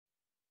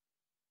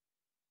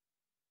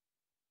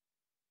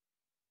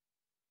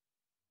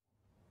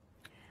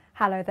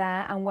Hello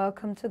there and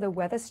welcome to the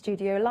Weather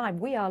Studio Live.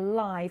 We are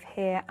live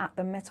here at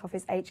the Met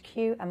Office HQ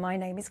and my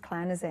name is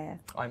Clare and Aidan.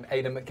 I'm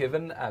Aidan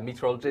McGivern, a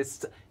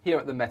meteorologist here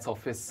at the Met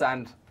Office,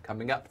 and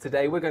coming up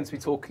today we're going to be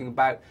talking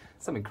about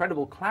some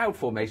incredible cloud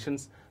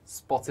formations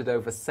spotted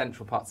over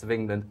central parts of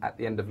England at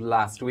the end of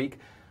last week.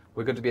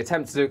 We're going to be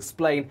attempting to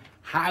explain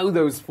how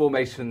those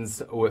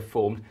formations were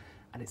formed,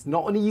 and it's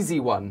not an easy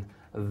one,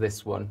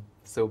 this one.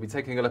 So we'll be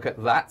taking a look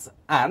at that.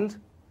 And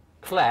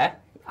Claire,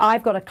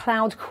 I've got a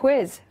cloud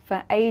quiz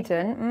for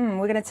Aidan.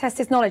 We're going to test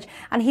his knowledge,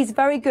 and he's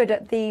very good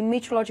at the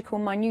meteorological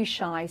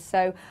minutiae,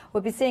 so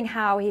we'll be seeing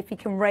if he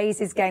can raise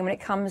his game when it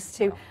comes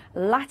to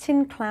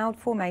Latin cloud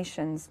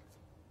formations.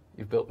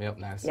 You've built me up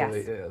now, so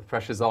yes. The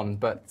pressure's on.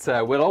 But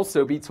we'll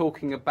also be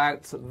talking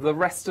about the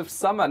rest of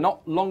summer.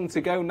 Not long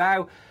to go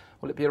now.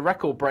 Will it be a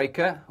record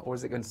breaker, or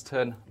is it going to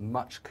turn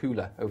much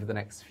cooler over the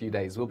next few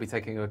days? We'll be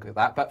taking a look at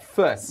that. But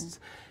first,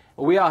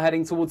 we are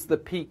heading towards the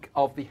peak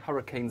of the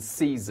hurricane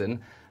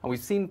season, and we've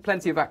seen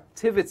plenty of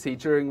activity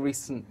during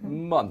recent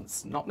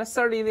months, not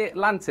necessarily in the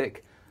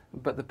Atlantic,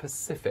 but the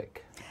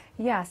Pacific.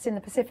 Yes, in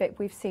the Pacific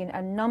we've seen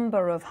a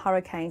number of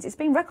hurricanes. It's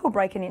been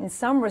record-breaking in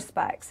some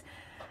respects.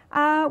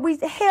 We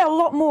hear a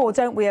lot more,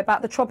 don't we,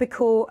 about the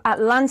tropical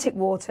Atlantic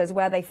waters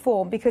where they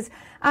form, because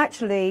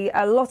actually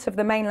a lot of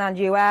the mainland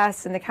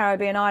US and the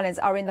Caribbean islands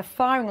are in the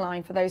firing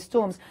line for those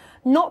storms.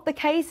 Not the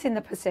case in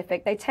the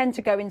Pacific. They tend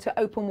to go into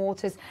open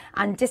waters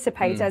and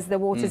dissipate as the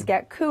waters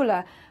get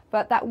cooler.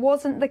 But that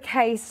wasn't the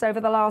case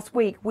over the last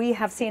week. We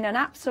have seen an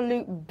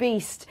absolute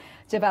beast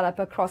develop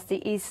across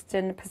the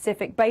eastern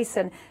Pacific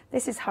basin.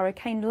 This is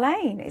Hurricane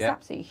Lane. It's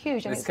absolutely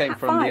huge. And this came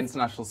from the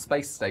International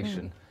Space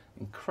Station.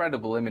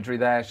 Incredible imagery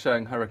there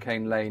showing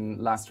Hurricane Lane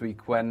last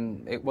week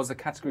when it was a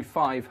Category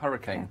 5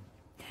 hurricane.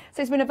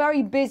 So it's been a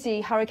very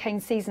busy hurricane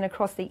season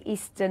across the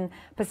eastern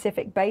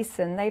Pacific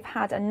basin. They've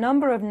had a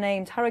number of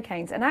named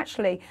hurricanes, and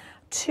actually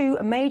two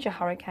major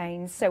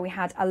hurricanes. So we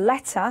had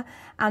Aletta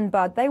and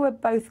Bud. They were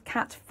both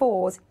Cat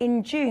 4s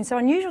in June. So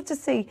unusual to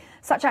see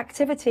such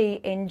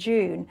activity in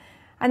June.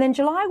 And then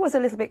July was a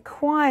little bit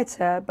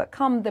quieter, but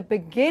come the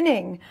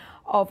beginning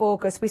of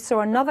August, we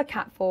saw another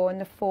Cat 4 in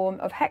the form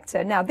of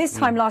Hector. Now, this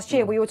time last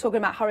year, we were talking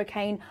about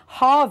Hurricane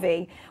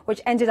Harvey,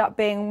 which ended up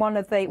being one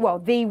of the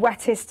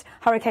wettest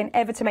hurricane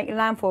ever to make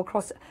landfall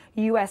across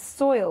US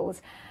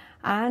soils.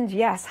 And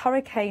yes,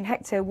 Hurricane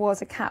Hector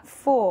was a Cat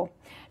 4.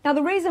 Now,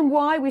 the reason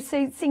why we've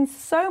seen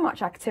so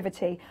much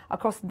activity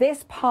across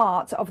this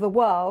part of the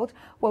world,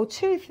 well,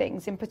 two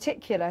things in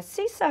particular.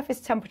 Sea surface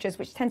temperatures,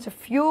 which tend to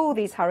fuel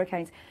these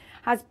hurricanes,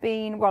 has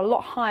been, well, a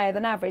lot higher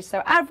than average.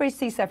 So average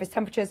sea surface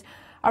temperatures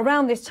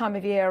around this time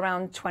of year,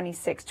 around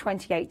 26,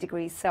 28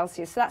 degrees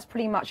Celsius. So that's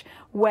pretty much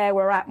where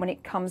we're at when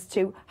it comes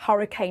to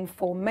hurricane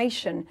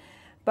formation.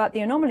 But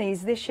the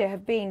anomalies this year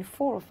have been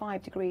 4 or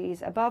 5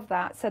 degrees above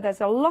that. So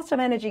there's a lot of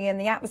energy in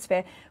the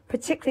atmosphere,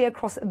 particularly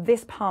across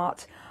this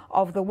part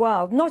of the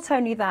world. Not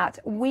only that,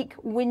 weak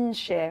wind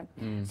shear.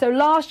 So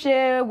last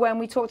year, when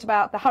we talked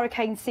about the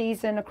hurricane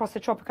season across the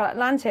tropical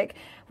Atlantic,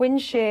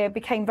 wind shear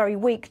became very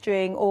weak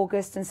during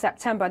August and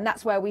September, and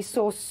that's where we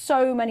saw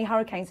so many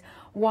hurricanes,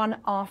 one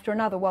after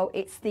another. Well,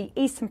 it's the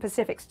Eastern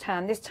Pacific's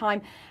turn this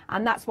time,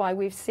 and that's why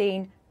we've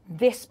seen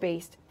this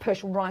beast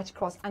push right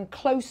across and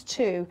close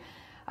to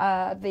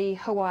the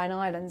Hawaiian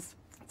Islands.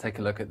 Take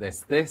a look at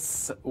this.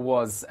 This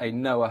was a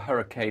NOAA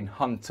Hurricane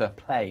Hunter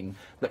plane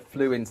that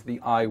flew into the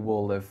eye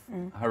wall of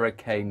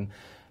Hurricane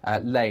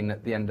Lane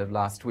at the end of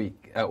last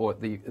week, or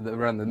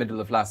around the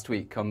middle of last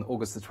week on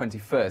August the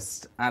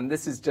 21st. And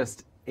this is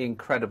just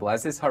incredible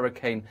as this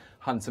Hurricane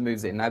Hunter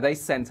moves in. Now, they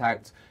sent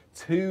out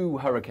 2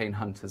 Hurricane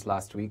Hunters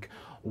last week.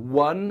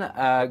 One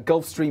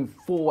Gulfstream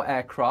 4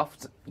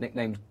 aircraft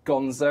nicknamed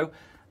Gonzo,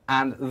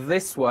 and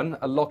this one,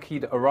 a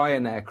Lockheed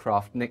Orion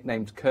aircraft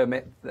nicknamed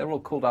Kermit. They're all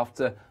called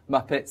after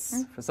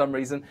Muppets for some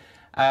reason.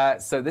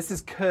 So this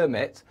is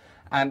Kermit.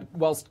 And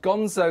whilst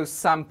Gonzo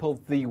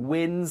sampled the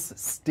wind's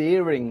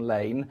steering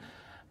lane,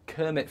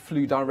 Kermit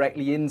flew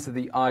directly into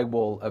the eye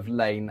wall of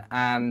Lane.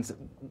 And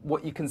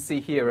what you can see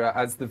here,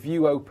 as the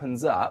view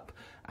opens up,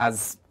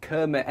 as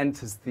Kermit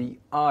enters the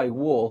eye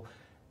wall,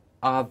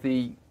 are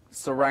the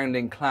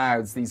surrounding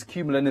clouds, these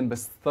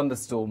cumulonimbus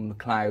thunderstorm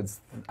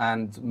clouds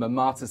and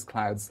mammatus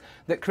clouds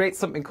that create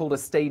something called a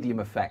stadium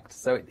effect.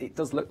 So it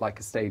does look like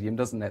a stadium,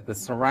 doesn't it? The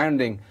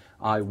surrounding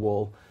eye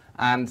wall.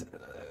 And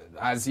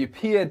as you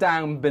peer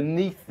down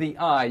beneath the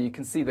eye, you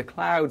can see the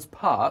clouds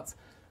part,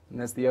 and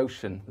there's the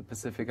ocean, the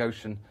Pacific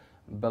Ocean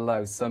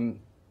below. Some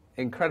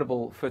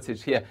incredible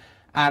footage here.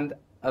 And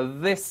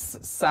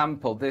this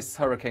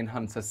Hurricane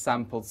Hunter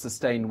sampled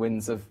sustained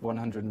winds of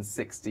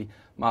 160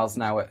 miles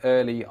an hour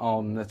early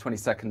on the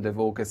 22nd of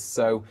August.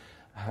 So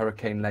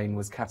Hurricane Lane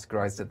was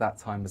categorized at that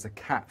time as a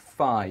Cat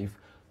 5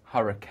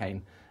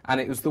 hurricane. And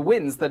it was the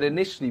winds that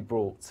initially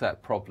brought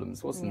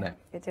problems, wasn't it?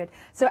 It did.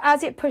 So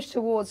as it pushed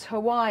towards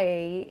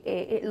Hawaii,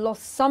 it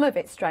lost some of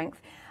its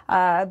strength.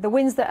 The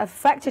winds that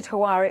affected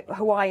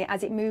Hawaii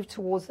as it moved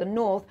towards the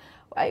north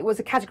it was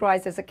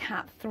categorised as a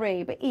Cat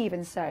 3, but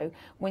even so,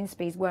 wind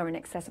speeds were in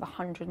excess of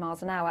 100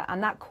 miles an hour,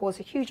 and that caused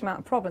a huge amount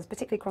of problems,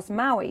 particularly across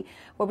Maui,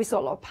 where we saw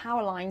a lot of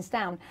power lines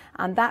down,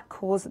 and that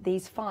caused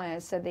these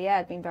fires. So the air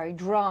had been very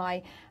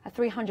dry.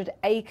 300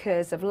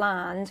 acres of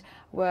land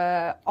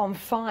were on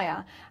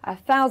fire.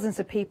 Thousands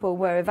of people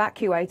were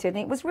evacuated,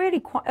 and it was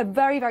really quite a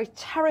very, very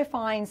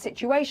terrifying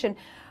situation,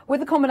 with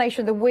the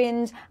combination of the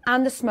wind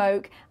and the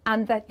smoke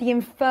and the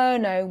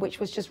inferno which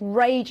was just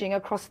raging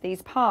across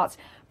these parts.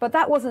 But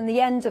that wasn't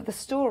the end of the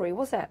story,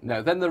 was it?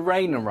 No, then the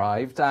rain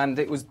arrived, and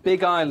it was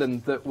Big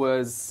Island that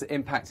was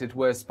impacted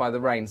worst by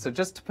the rain. So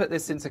just to put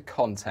this into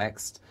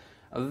context,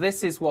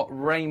 this is what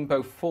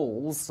Rainbow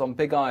Falls on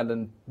Big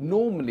Island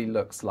normally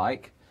looks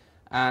like,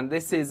 and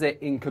this is it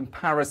in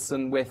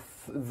comparison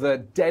with the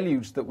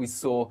deluge that we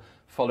saw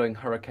following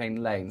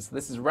Hurricane Lane. So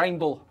this is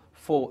Rainbow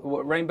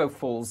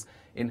Falls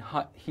in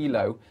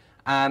Hilo,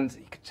 and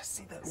you can just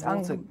see the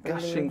water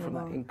gushing from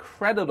that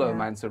incredible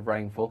amount of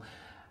rainfall.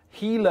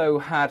 Hilo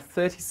had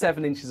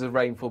 37 inches of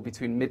rainfall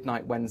between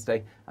midnight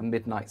Wednesday and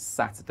midnight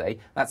Saturday.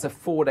 That's a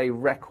 4-day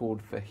record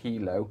for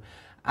Hilo.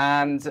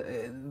 And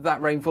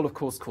that rainfall, of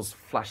course, caused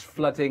flash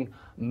flooding,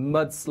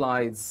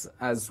 mudslides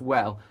as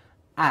well.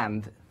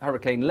 And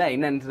Hurricane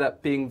Lane ended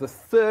up being the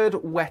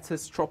 3rd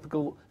wettest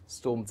tropical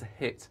storm to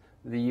hit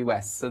the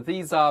US. So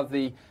these are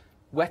the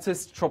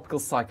wettest tropical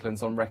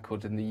cyclones on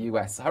record in the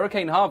US.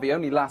 Hurricane Harvey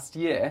only last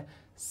year,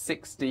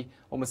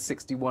 almost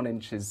 61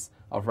 inches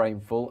of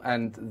rainfall,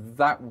 and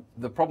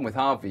the problem with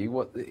Harvey,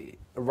 it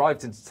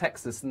arrived into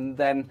Texas and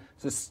then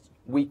just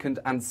weakened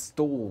and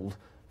stalled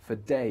for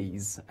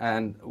days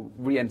and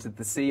re-entered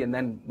the sea and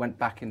then went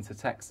back into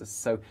Texas.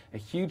 So a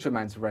huge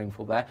amount of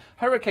rainfall there.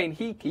 Hurricane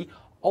Hiki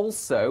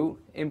also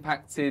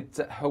impacted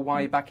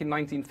Hawaii back in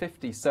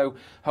 1950. So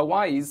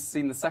Hawaii's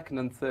seen the 2nd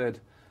and 3rd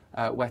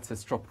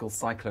wettest tropical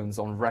cyclones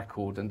on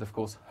record, and of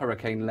course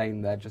Hurricane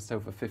Lane there, just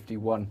over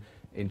 51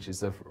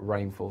 inches of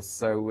rainfall.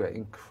 So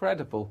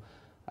incredible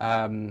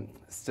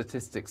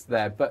statistics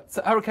there. But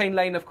Hurricane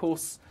Lane, of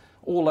course,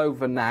 all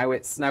over now.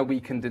 It's now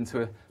weakened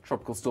into a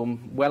tropical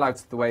storm well out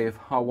of the way of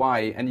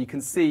Hawaii, and you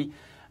can see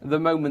the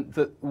moment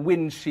that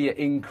wind shear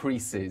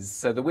increases.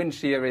 So the wind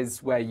shear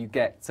is where you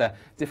get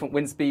different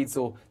wind speeds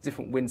or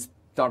different wind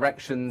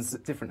directions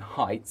at different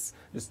heights,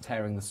 just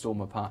tearing the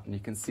storm apart, and you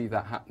can see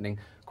that happening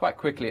quite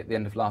quickly at the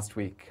end of last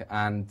week,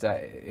 and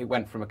it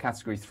went from a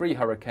Category 3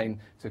 hurricane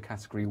to a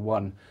Category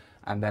 1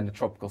 and then a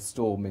tropical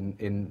storm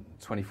in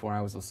 24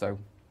 hours or so.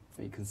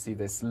 You can see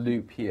this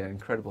loop here,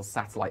 incredible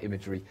satellite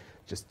imagery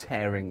just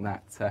tearing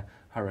that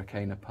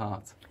hurricane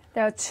apart.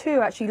 There are 2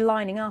 actually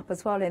lining up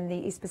as well in the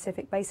East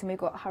Pacific Basin. We've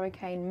got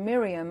Hurricane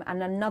Miriam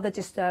and another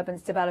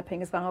disturbance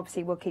developing as well.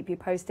 Obviously, we'll keep you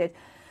posted.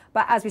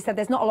 But as we said,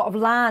 there's not a lot of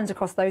land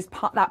across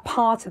that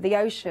part of the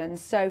ocean.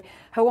 So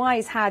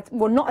Hawaii's had,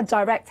 well, not a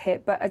direct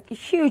hit, but a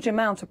huge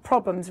amount of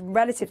problems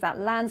relative to that,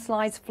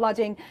 landslides,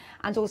 flooding,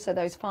 and also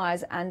those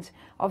fires. And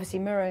obviously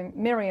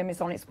Miriam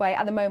is on its way.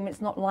 At the moment,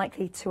 it's not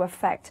likely to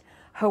affect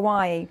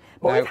Hawaii.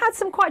 But we've had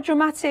some quite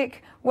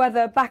dramatic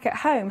weather back at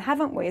home,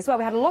 haven't we, as well?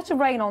 We had a lot of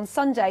rain on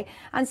Sunday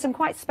and some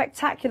quite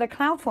spectacular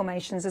cloud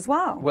formations as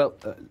well. Well,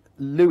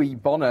 Louis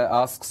Bonner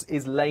asks,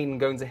 is Lane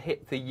going to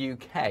hit the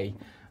UK?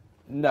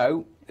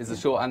 No, is the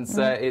short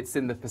answer. It's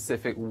in the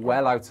Pacific,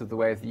 well out of the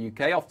way of the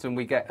UK. Often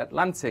we get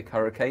Atlantic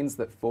hurricanes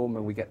that form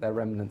and we get their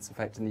remnants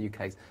affecting the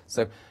UK.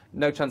 So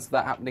no chance of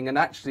that happening. And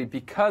actually,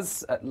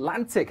 because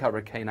Atlantic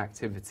hurricane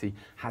activity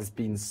has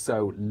been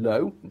so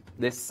low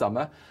this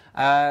summer,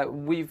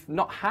 we've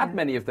not had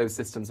many of those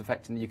systems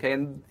affecting the UK.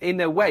 And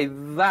in a way,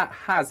 that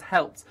has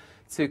helped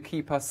to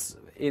keep us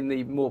in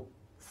the more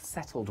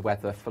settled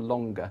weather for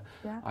longer,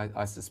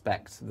 I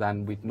suspect,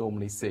 than we'd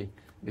normally see,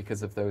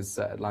 because of those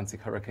Atlantic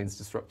hurricanes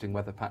disrupting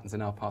weather patterns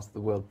in our part of the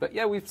world. But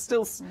yeah, we've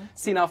still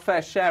seen our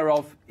fair share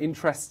of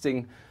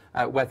interesting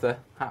weather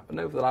happen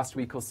over the last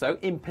week or so.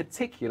 In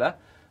particular,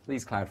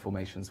 these cloud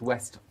formations,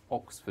 West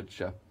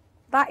Oxfordshire.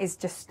 That is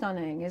just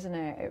stunning, isn't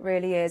it? It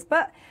really is.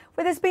 But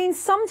there's been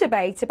some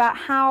debate about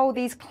how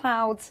these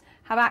clouds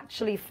have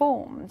actually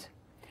formed.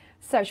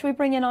 So should we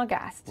bring in our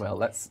guest? Well,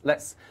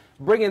 let's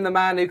bring in the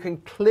man who can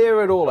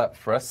clear it all up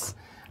for us,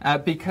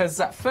 because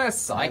at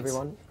first sight,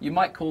 you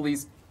might call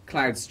these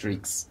cloud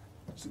streets,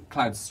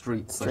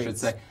 I should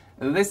say.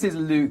 This is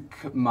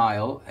Luke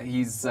Mile.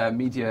 He's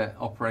media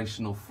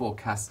operational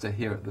forecaster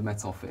here at the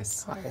Met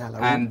Office. Hi, hello.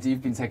 And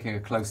you've been taking a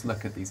close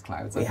look at these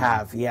clouds. We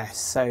have, yes.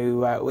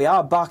 So we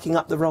are barking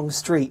up the wrong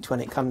street when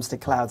it comes to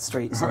cloud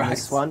streets on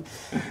this one.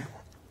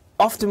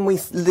 Often we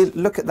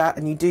look at that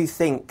and you do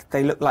think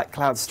they look like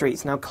cloud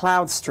streets. Now,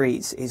 cloud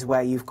streets is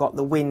where you've got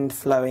the wind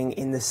flowing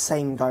in the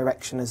same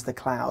direction as the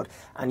cloud,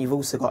 and you've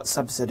also got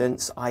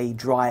subsidence, i.e.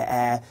 dry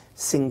air,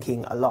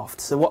 sinking aloft.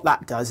 So what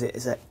that does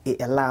is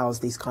it allows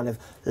these kind of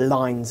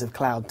lines of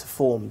cloud to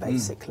form,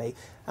 basically.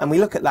 And we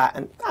look at that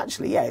and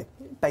actually, yeah,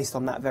 based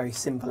on that very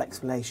simple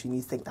explanation,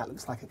 you think that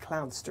looks like a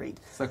cloud street.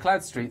 So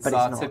cloud streets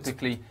are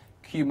typically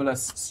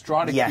cumulus,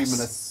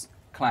 stratocumulus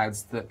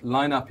clouds that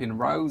line up in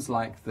rows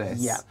like this.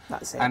 Yeah,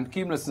 that's it. And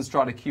cumulus and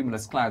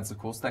stratocumulus clouds, of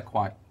course, they're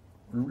quite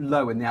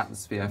low in the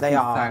atmosphere. They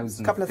are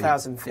a couple of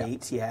thousand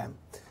feet, yeah.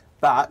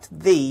 But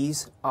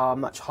these are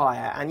much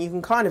higher, and you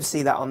can kind of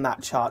see that on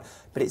that chart,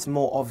 but it's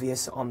more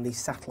obvious on the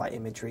satellite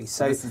imagery.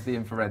 So this is the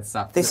infrared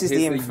satellite. This is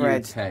the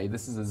infrared. UK.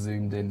 This is a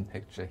zoomed-in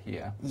picture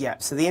here. Yeah,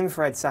 so the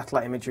infrared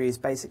satellite imagery is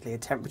basically a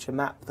temperature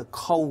map. The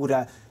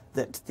colder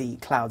that the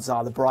clouds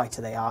are, the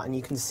brighter they are, and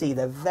you can see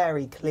they're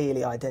very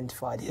clearly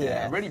identified here.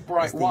 Yeah, really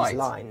bright white,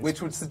 lines,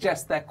 which would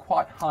suggest they're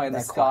quite high in the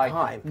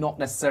sky, not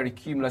necessarily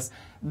cumulus.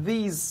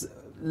 These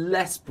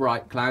less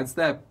bright clouds,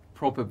 they're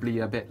probably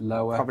a bit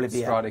lower,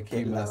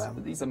 stratocumulus,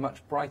 but these are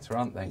much brighter,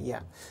 aren't they? Yeah.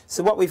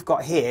 So what we've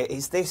got here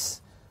is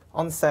this,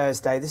 on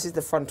Thursday, this is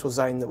the frontal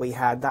zone that we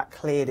had, that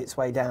cleared its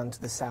way down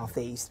to the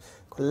southeast.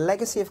 Got a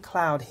legacy of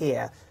cloud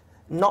here,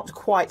 not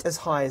quite as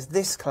high as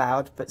this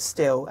cloud, but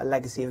still a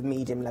legacy of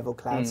medium level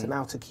cloud, some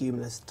outer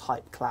cumulus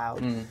type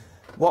cloud.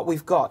 What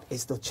we've got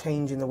is the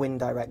change in the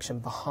wind direction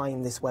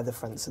behind this weather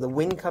front. So the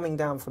wind coming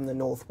down from the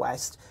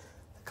northwest,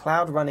 the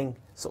cloud running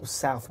sort of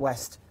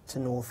southwest to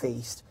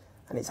northeast,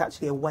 and it's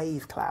actually a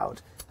wave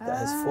cloud that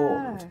has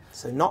formed.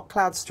 So not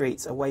cloud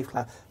streets, a wave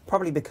cloud,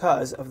 probably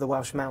because of the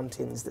Welsh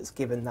mountains that's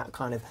given that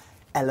kind of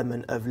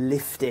element of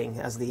lifting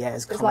as the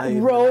air's come over. It's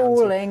like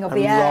rolling of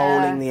the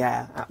air. Rolling the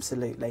air,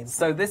 absolutely.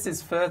 So this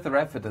is further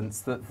evidence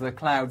that the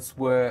clouds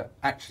were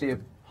actually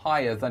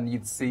higher than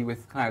you'd see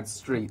with cloud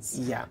streets.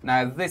 Yeah.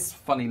 Now this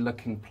funny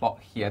looking plot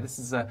here, this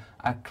is a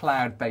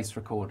cloud-based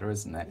recorder,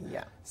 isn't it?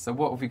 Yeah. So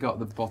what have we got at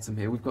the bottom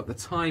here? We've got the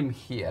time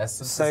here,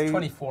 so this is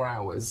 24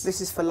 hours. This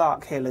is for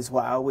Lark Hill as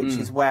well, which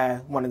is where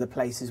one of the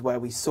places where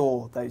we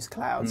saw those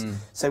clouds.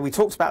 So we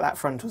talked about that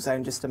frontal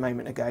zone just a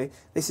moment ago.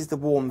 This is the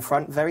warm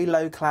front, very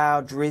low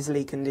cloud,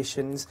 drizzly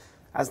conditions.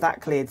 As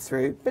that cleared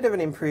through, bit of an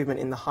improvement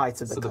in the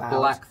height of the cloud. So the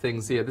black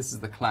things here, this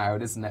is the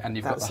cloud, isn't it? And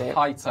you've got the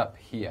height up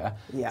here.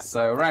 Yeah.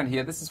 So around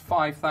here, this is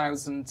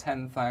 5,000,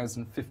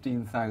 10,000,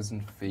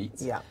 15,000 feet.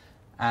 Yeah.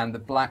 And the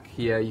black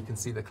here, you can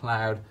see the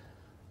cloud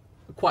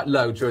quite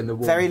low during the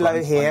warm very low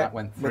front here when that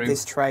went through. With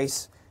this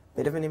trace.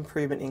 Bit of an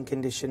improvement in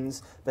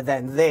conditions. But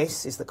then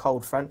this is the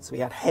cold front. So we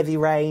had heavy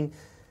rain,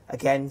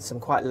 again, some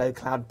quite low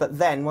cloud. But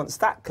then once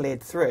that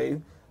cleared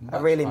through, a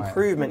real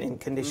improvement in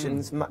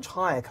conditions, much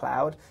higher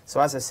cloud. So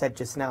as I said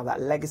just now, that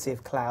legacy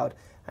of cloud,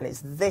 and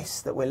it's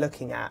this that we're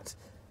looking at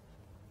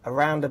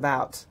around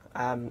about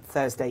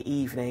Thursday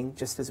evening,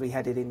 just as we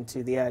headed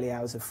into the early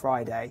hours of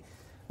Friday.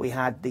 We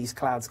had these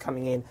clouds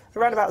coming in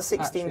around about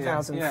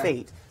 16,000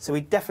 feet. So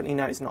we definitely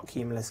know it's not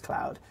cumulus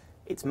cloud.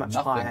 It's much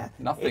higher.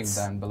 Nothing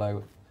down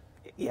below.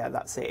 Yeah,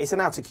 that's it. It's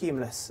an outer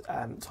cumulus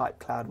type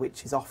cloud,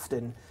 which is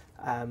often,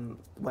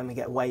 when we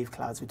get wave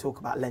clouds, we talk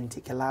about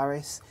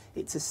lenticularis.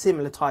 It's a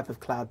similar type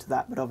of cloud to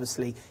that, but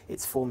obviously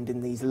it's formed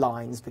in these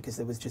lines because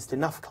there was just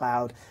enough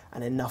cloud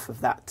and enough of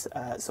that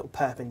sort of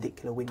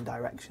perpendicular wind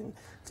direction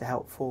to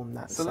help form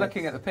that. So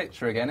looking at the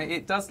picture again,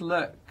 it does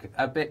look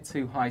a bit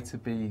too high to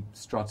be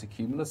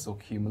stratocumulus or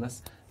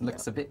cumulus. It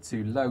looks a bit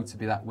too low to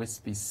be that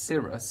wispy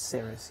cirrus.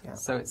 Cirrus, yeah.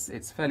 So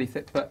it's fairly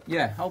thick, but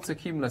yeah,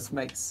 altocumulus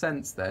makes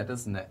sense there,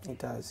 doesn't it? It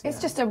does.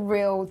 It's just a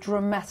real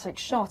dramatic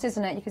shot,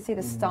 isn't it? You can see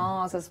the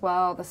stars as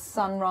well, the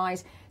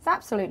sunrise. It's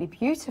absolutely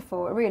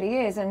beautiful, it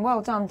really is, and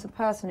well done to the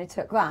person who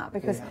took that,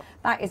 because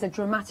that is a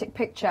dramatic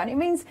picture, and it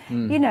means,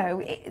 you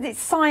know, it's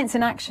science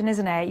in action,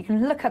 isn't it? You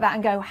can look at that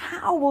and go,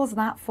 how was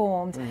that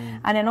formed?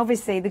 And then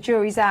obviously the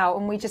jury's out,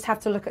 and we just have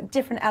to look at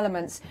different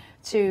elements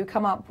to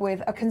come up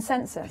with a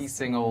consensus.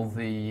 Piecing all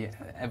the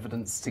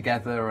evidence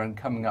together and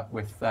coming up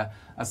with a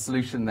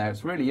solution there.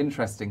 It's really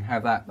interesting how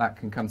that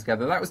can come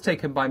together. That was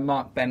taken by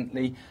Mark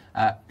Bentley,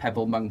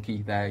 Pebble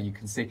Monkey there, you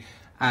can see.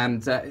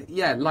 And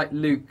yeah, like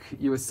Luke,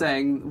 you were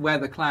saying, where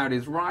the cloud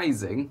is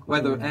rising,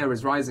 where the air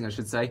is rising, I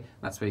should say,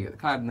 that's where you get the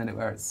cloud, and then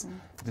where it's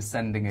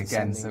descending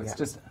again. So it's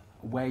just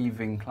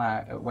waving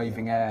cloud,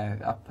 waving air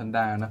up and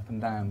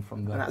down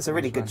from the. And that's a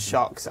really good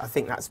shot, 'cause I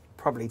think that's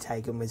probably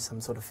taken with some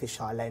sort of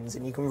fisheye lens,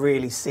 and you can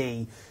really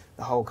see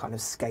the whole kind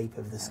of scape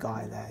of the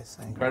sky there.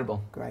 So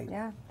incredible, great.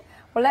 Yeah.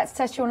 Well, let's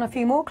test you on a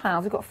few more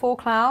clouds. We've got 4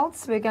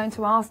 clouds. We're going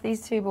to ask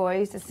these two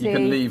boys to see. You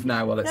can leave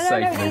now while it's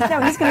safe.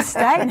 No, he's going to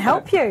stay and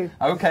help you.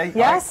 Okay.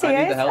 Yes, he I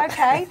need is. the help.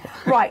 Okay.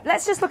 Right.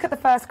 Let's just look at the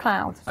first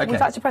cloud. Okay. Would you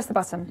like to press the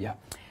button? Yeah.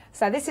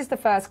 So this is the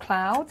first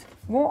cloud.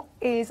 What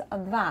is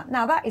that?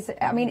 Now that is,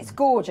 I mean, it's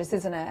gorgeous,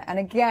 isn't it? And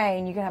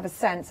again, you can have a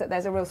sense that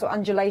there's a real sort of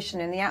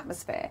undulation in the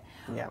atmosphere.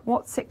 Yeah.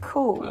 What's it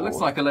called? Well, it looks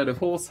like a load of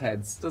horse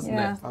heads, doesn't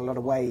it? A lot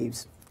of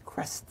waves,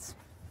 crests.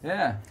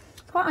 Yeah.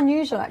 Quite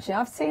unusual, actually.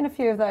 I've seen a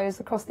few of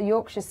those across the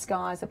Yorkshire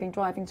skies. I've been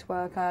driving to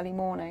work early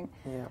morning.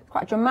 Yeah.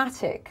 Quite a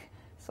dramatic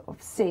sort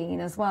of scene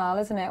as well,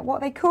 isn't it? What are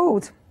they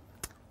called?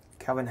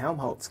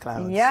 Kelvin-Helmholtz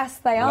clouds. Yes,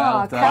 they Well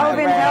are. done.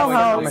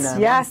 Kelvin-Helmholtz.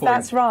 Yes,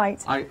 that's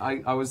right.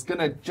 I was going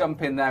to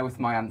jump in there with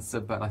my answer,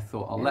 but I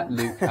thought I'll let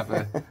Luke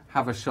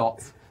have a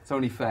shot. It's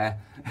only fair.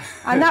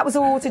 And that was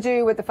all to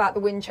do with the fact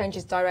the wind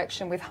changes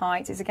direction with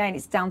height.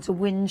 It's down to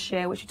wind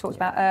shear, which we talked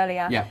about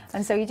earlier. Yeah.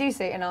 And so you do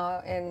see it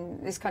in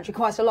this country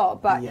quite a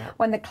lot. But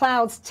when the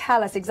clouds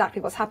tell us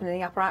exactly what's happening in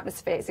the upper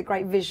atmosphere, it's a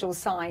great visual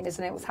sign,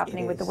 isn't it? What's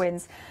happening with the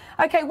winds.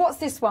 Okay, what's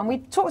this one? We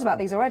talked about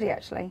these already,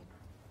 actually.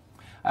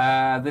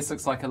 This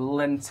looks like a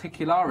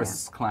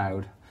lenticularis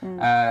cloud.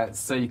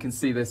 So you can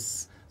see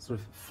this sort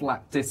of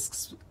flat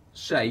disc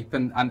shape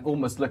and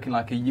almost looking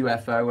like a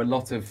UFO. A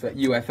lot of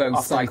UFO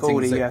Often sightings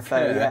called a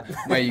UFO, occur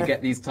where you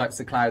get these types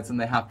of clouds, and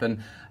they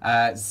happen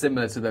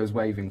similar to those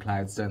waving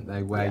clouds, don't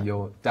they? Where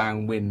you're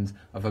downwind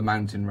of a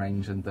mountain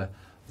range and the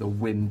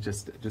wind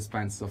just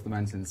bounces off the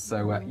mountains.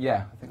 So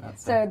yeah, I think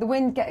that's. So the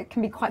wind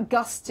can be quite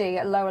gusty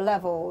at lower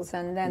levels,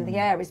 and then the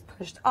air is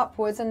pushed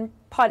upwards. And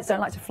pilots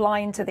don't like to fly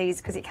into these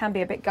because it can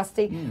be a bit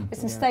gusty. There's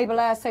some stable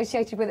air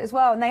associated with it as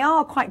well, and they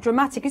are quite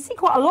dramatic. You see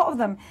quite a lot of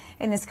them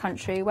in this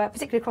country, where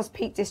particularly across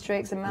peak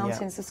districts and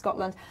mountains of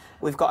Scotland.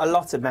 We've got a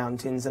lot of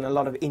mountains and a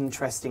lot of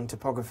interesting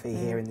topography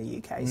here in the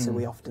UK, so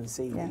we often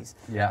see these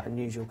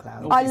unusual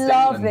clouds. I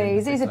love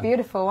these. These are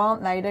beautiful,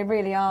 aren't they? They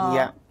really are.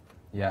 Yeah.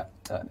 Yeah.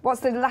 What's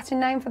the Latin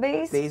name for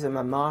these? These are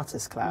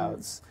mammatus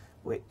clouds,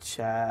 which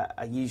are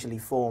usually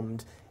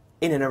formed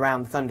in and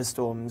around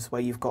thunderstorms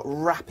where you've got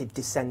rapid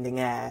descending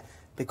air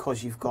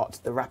because you've got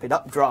the rapid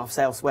updrafts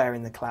elsewhere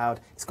in the cloud.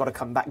 It's got to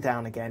come back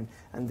down again,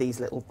 and these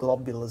little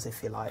globules,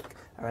 if you like,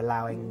 are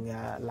allowing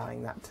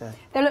that to...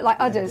 They look like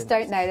udders,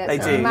 don't they?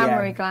 That's they do,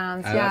 mammary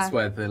glands, That's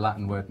where the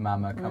Latin word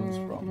mamma comes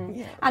from.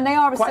 Yeah. And they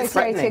are Quite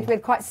associated threatening.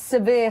 with quite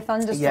severe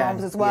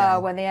thunderstorms as well, yeah.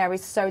 when the air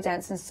is so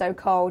dense and so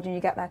cold, and you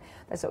get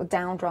those sort of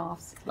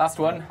downdrafts. Last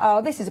one.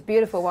 Oh, this is a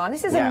beautiful one.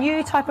 This is a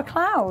new type of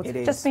cloud. It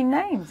is. Just been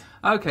named.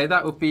 Okay,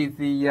 that would be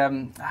the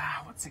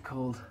what's it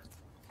called?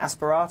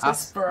 Asperatus?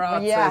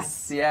 Asperatus.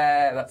 Yes.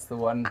 Yeah, that's the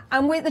one.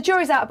 And the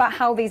jury's out about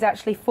how these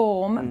actually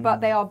form, but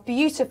they are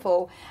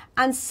beautiful.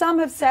 And some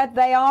have said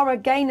they are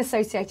again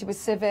associated with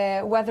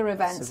severe weather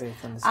events. Severe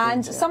thunderstorms,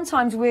 And yeah.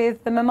 sometimes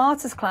with the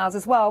mammatus clouds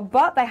as well,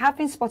 but they have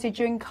been spotted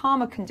during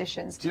calmer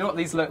conditions. Do you know what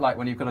these look like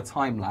when you've got a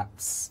time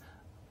lapse?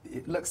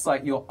 It looks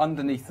like you're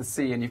underneath the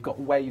sea and you've got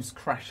waves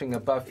crashing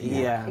above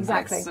you. Yeah.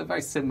 Exactly. It's a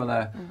very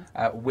similar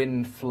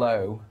wind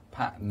flow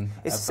pattern.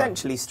 It's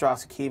essentially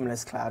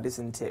stratocumulus cloud,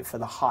 isn't it, for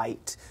the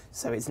height?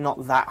 So it's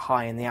not that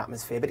high in the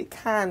atmosphere, but it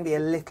can be a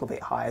little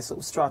bit higher, sort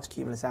of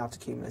stratocumulus,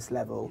 outercumulus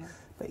level. Yeah.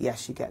 But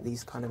yes, you get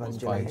these kind of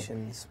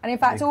undulations. And in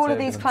fact, Big all of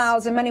these turbulence.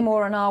 clouds and many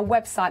more on our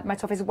website,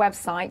 Met Office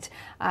website,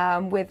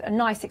 with a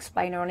nice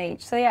explainer on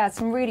each. So yeah,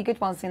 some really good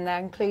ones in there,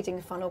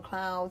 including funnel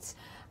clouds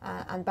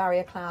and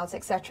barrier clouds,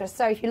 etc.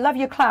 So if you love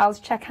your clouds,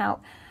 check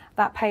out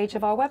that page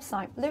of our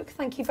website. Luke,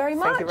 thank you very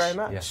much. Thank you very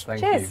much. Yes,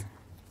 thank Cheers. you.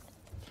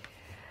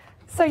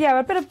 So yeah,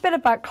 a bit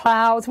about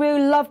clouds. We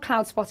love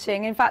cloud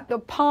spotting. In fact, the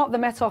part of the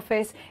Met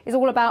Office is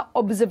all about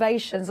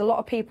observations. A lot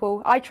of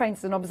people, I trained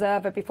as an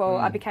observer before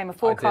I became a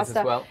forecaster. I did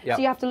as well. Yep.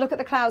 So you have to look at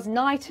the clouds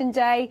night and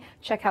day,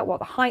 check out what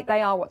the height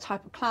they are, what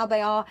type of cloud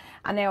they are,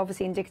 and they're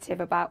obviously indicative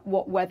about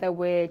what weather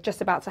we're just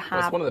about to have.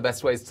 Well, it's one of the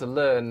best ways to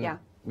learn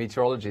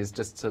meteorology is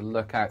just to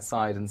look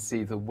outside and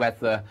see the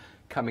weather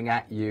coming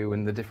at you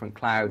and the different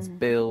clouds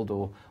build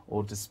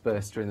or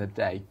disperse during the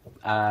day.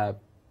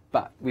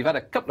 But we've had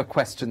a couple of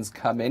questions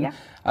come in. Yeah.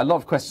 A lot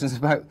of questions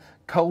about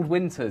cold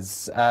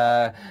winters.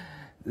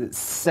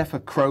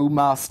 Cephacrow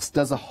asks,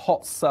 does a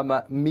hot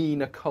summer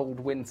mean a cold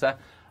winter?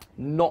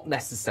 Not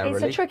necessarily.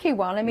 It's a tricky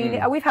one. I mean,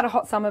 we've had a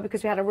hot summer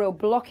because we had a real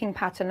blocking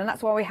pattern, and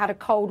that's why we had a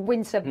cold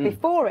winter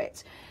before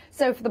it.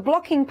 So if the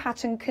blocking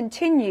pattern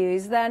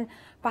continues, then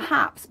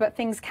perhaps, but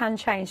things can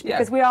change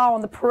because we are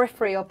on the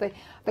periphery of the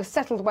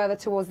settled weather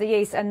towards the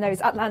east and those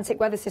Atlantic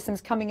weather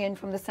systems coming in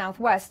from the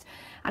southwest.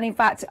 And in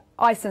fact,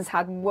 Iceland's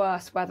had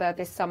worse weather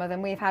this summer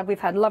than we've had. We've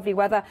had lovely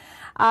weather.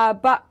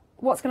 But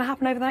what's going to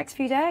happen over the next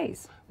few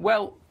days?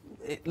 Well,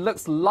 it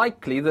looks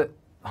likely that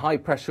high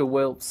pressure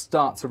will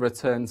start to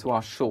return to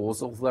our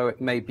shores, although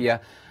it may be a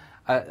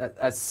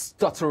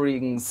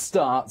stuttering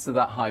start to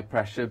that high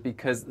pressure,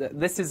 because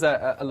this is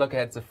a look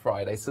ahead to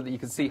Friday, so that you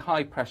can see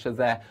high pressure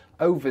there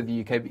over the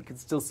UK, but you can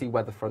still see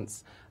weather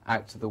fronts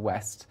out to the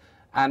west.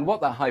 And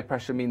what that high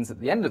pressure means at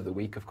the end of the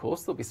week, of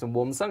course, there'll be some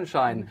warm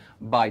sunshine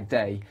by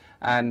day,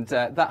 and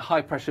that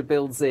high pressure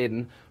builds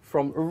in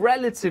from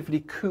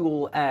relatively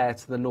cool air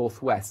to the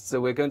northwest.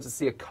 So we're going to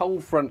see a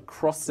cold front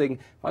crossing.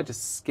 If I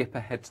just skip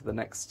ahead to the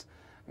next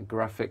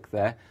graphic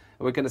there,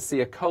 we're going to see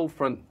a cold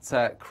front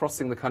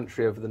crossing the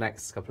country over the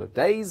next couple of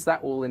days.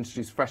 That will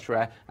introduce fresher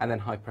air, and then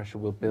high pressure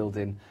will build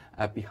in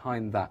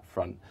behind that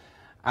front.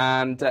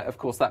 And of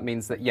course, that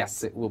means that,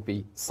 yes, it will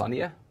be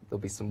sunnier. There'll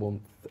be some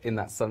warmth in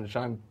that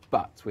sunshine,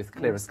 but with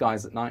clearer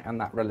skies at night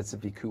and that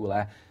relatively cool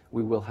air,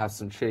 we will have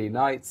some chilly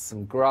nights,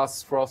 some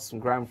grass frost, some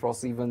ground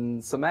frost,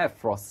 even some air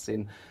frosts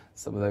in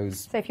some of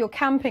those. So if you're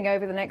camping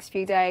over the next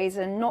few days,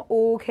 and not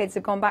all kids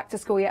have gone back to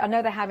school yet, I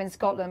know they have in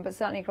Scotland, but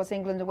certainly across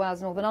England and Wales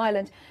and Northern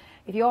Ireland,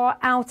 if you're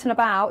out and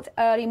about,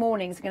 early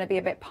mornings are going to be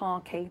a bit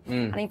parky.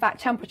 And in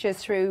fact, temperatures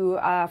through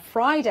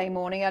Friday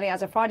morning, early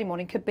hours of Friday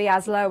morning, could be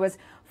as low as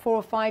 4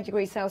 or 5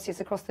 degrees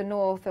Celsius across the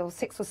north, or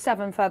 6 or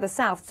 7 further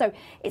south. So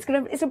it's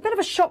a bit of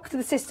a shock to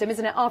the system,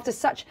 isn't it, after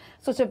such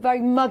sort of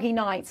very muggy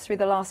nights through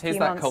the last few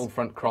months. Here's that cold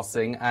front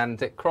crossing,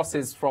 and it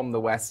crosses from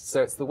the west.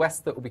 So it's the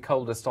west that will be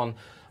coldest on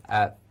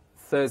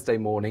Thursday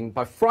morning.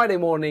 By Friday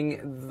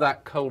morning,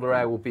 that colder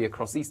air will be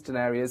across eastern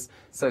areas,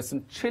 so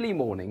some chilly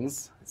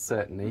mornings,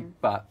 certainly,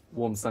 but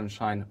warm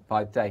sunshine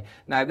by day.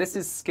 Now, this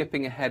is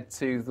skipping ahead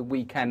to the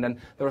weekend, and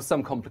there are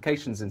some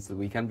complications into the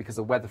weekend because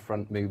a weather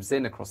front moves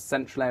in across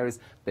central areas,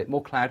 a bit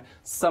more cloud,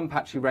 some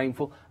patchy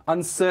rainfall,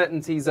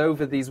 uncertainties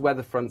over these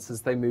weather fronts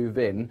as they move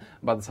in.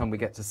 By the time we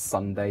get to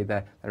Sunday,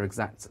 their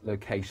exact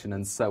location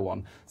and so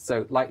on.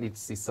 So likely to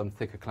see some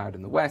thicker cloud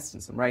in the west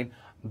and some rain,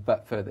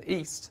 but further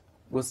east,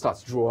 we'll start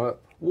to draw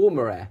up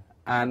warmer air,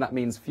 and that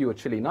means fewer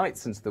chilly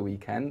nights into the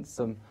weekend,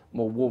 some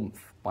more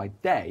warmth by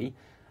day,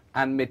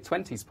 and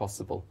mid-20s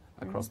possible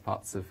across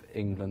parts of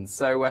England.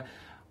 So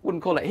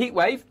wouldn't call it a heat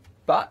wave,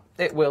 but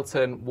it will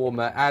turn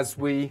warmer as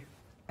we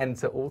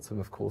enter autumn,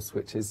 of course,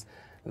 which is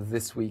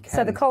this weekend.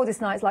 So the coldest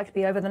night is likely to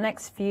be over the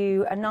next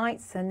few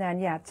nights, and then,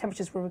 yeah,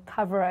 temperatures will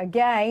recover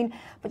again.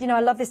 But, you know,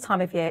 I love this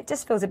time of year. It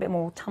just feels a bit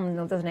more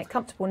autumnal, doesn't it?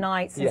 Comfortable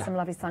nights and some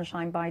lovely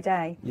sunshine by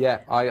day. Yeah,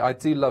 I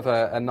do love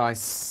a nice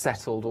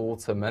settled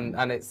autumn,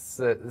 and it's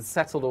the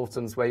settled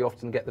autumns where you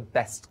often get the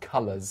best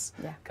colours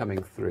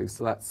coming through.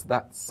 So that's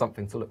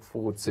something to look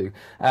forward to.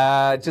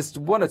 Just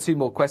one or two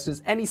more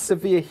questions. Any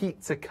severe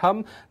heat to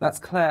come? That's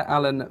Clare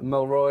Allen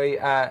Mulroy.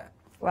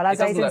 Well,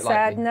 as Aidan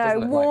said, no,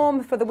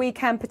 warm for the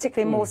weekend,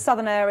 particularly in more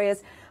southern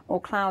areas,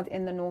 more cloud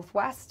in the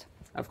northwest.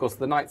 Of course,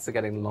 the nights are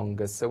getting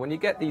longer, so when you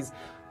get these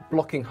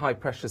blocking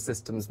high-pressure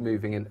systems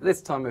moving in at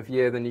this time of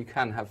year, then you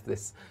can have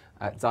this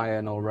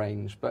diurnal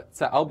range. But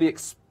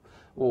Alex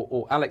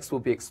will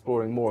be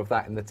exploring more of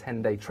that in the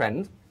 10-day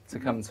trend to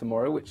come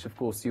tomorrow, which, of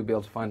course, you'll be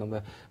able to find on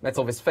the Met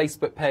Office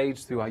Facebook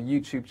page, through our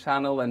YouTube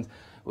channel, and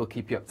we'll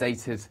keep you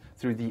updated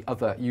through the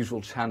other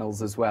usual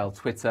channels as well,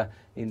 Twitter,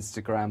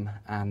 Instagram,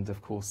 and, of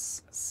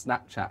course,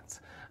 Snapchat.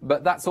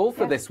 But that's all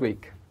for this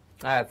week.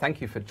 Thank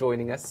you for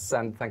joining us,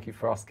 and thank you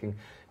for asking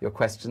your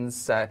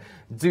questions.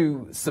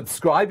 Do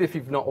subscribe if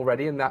you've not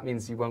already, and that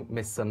means you won't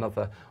miss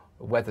another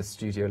Weather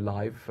Studio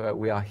Live.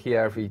 We are here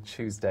every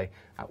Tuesday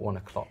at 1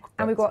 o'clock.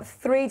 And we've got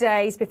 3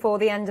 days before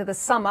the end of the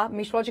summer,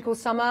 meteorological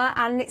summer,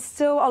 and it's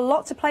still a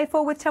lot to play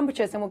for with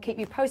temperatures, and we'll keep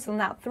you posted on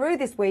that through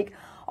this week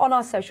on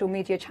our social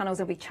media channels.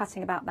 We'll be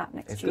chatting about that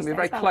next Tuesday. It's going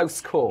to be a very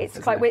close call. It's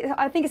quite,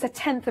 I think it's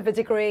 1/10 of a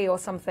degree or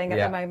something at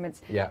the moment.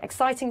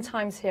 Exciting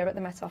times here at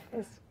the Met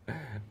Office.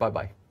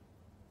 Bye-bye.